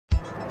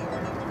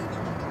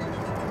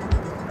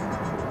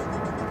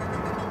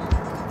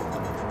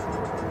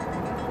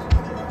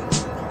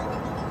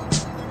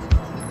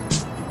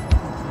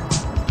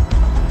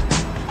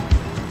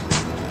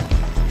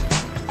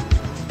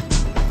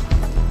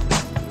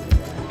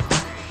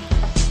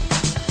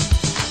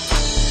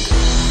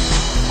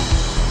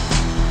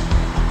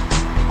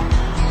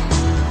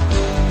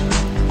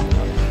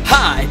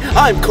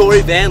I'm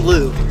Corey Van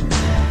Loo.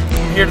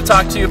 I'm here to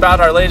talk to you about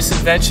our latest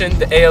invention,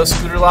 the AO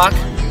scooter lock.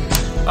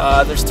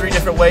 There's 3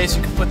 different ways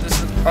you can put this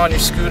on your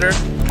scooter.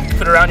 You can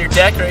put it around your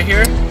deck right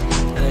here,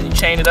 and then you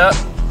chain it up.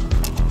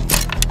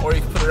 Or you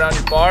can put it around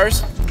your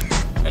bars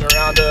and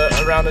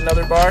around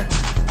another bar.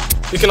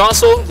 You can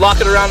also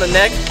lock it around the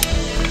neck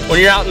when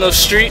you're out in those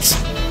streets.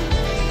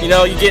 You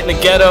know, you get in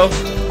the ghetto,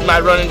 you might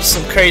run into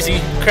some crazy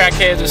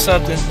crackheads or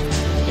something.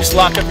 You just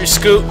lock up your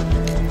scoot,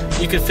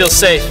 you can feel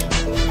safe.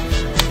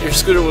 Your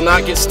scooter will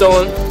not get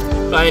stolen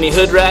by any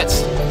hood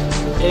rats,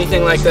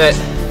 anything like that.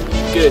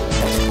 Good.